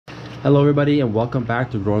Hello everybody and welcome back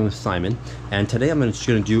to Growing with Simon, and today I'm just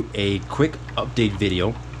going to do a quick update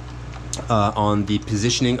video on the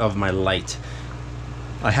positioning of my light.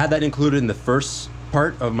 I had that included in the first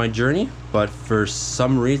part of my journey, but for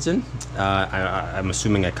some reason I'm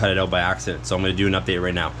assuming I cut it out by accident, so I'm going to do an update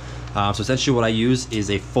right now. So essentially what I use is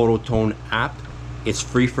a Photone app. It's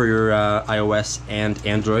free for your iOS and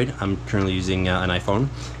Android. I'm currently using an iPhone,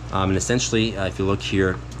 and essentially if you look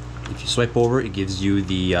here, if you swipe over, it gives you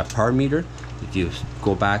the power meter. If you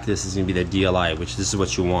go back, this is going to be the DLI, which this is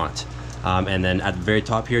what you want. And then at the very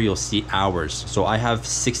top here, you'll see hours. So I have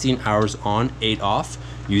 16 hours on, 8 off,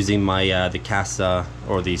 using my the Casa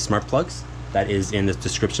or the smart plugs. That is in the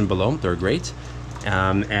description below. They're great. So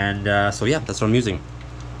yeah, that's what I'm using.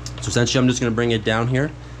 So essentially, I'm just going to bring it down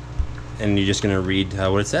here, and you're just going to read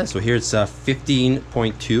what it says. So here it's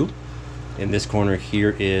 15.2. In this corner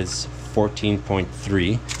here is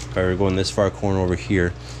 14.3. If I were going this far corner over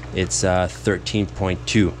here, it's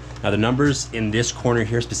 13.2. Now the numbers in this corner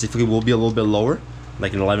here specifically will be a little bit lower,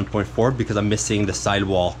 like an 11.4, because I'm missing the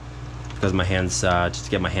sidewall, because my hands, just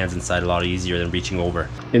to get my hands inside a lot easier than reaching over.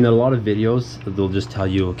 In a lot of videos, they'll just tell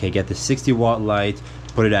you, okay, get the 60-watt light,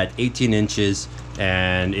 put it at 18 inches,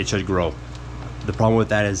 and it should grow. The problem with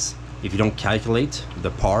that is, if you don't calculate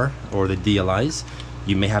the PAR or the DLIs,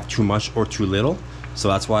 you may have too much or too little. So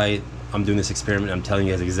that's why I'm doing this experiment. I'm telling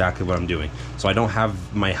you guys exactly what I'm doing. So I don't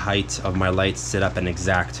have my height of my light set up an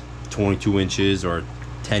exact 22 inches or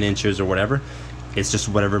 10 inches or whatever. It's just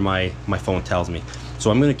whatever my phone tells me. So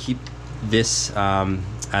I'm gonna keep this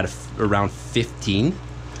at around 15.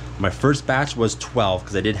 My first batch was 12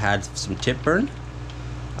 because I did have some tip burn.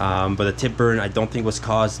 But the tip burn I don't think was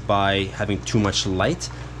caused by having too much light.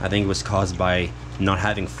 I think it was caused by not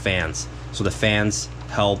having fans. So the fans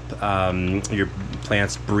help your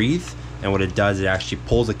plants breathe, and what it does, it actually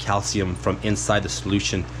pulls the calcium from inside the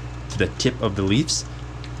solution to the tip of the leaves.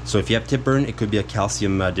 So if you have tip burn, it could be a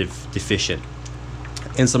calcium deficient.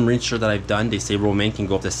 In some research that I've done, they say romaine can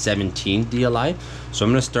go up to 17 DLI. So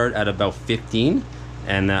I'm going to start at about 15,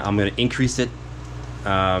 and I'm going to increase it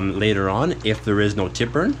later on if there is no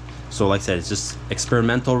tip burn. So like I said, it's just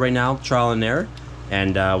experimental right now, trial and error,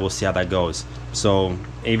 and we'll see how that goes. So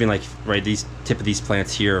even like right, these tip of these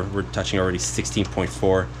plants here, we're touching already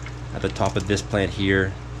 16.4. At the top of this plant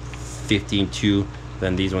here, 15.2.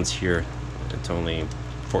 Then these ones here, it's only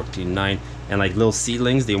 14.9. And like little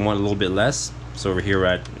seedlings, they want a little bit less. So over here we're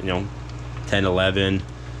at 10, 11.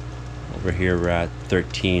 Over here we're at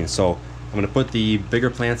 13. So I'm gonna put the bigger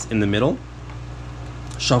plants in the middle,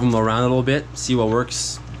 shuffle them around a little bit, see what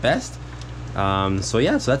works best. So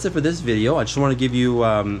yeah, so that's it for this video. I just want to give you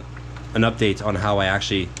an update on how I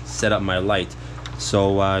actually set up my light.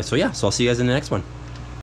 So yeah, so I'll see you guys in the next one.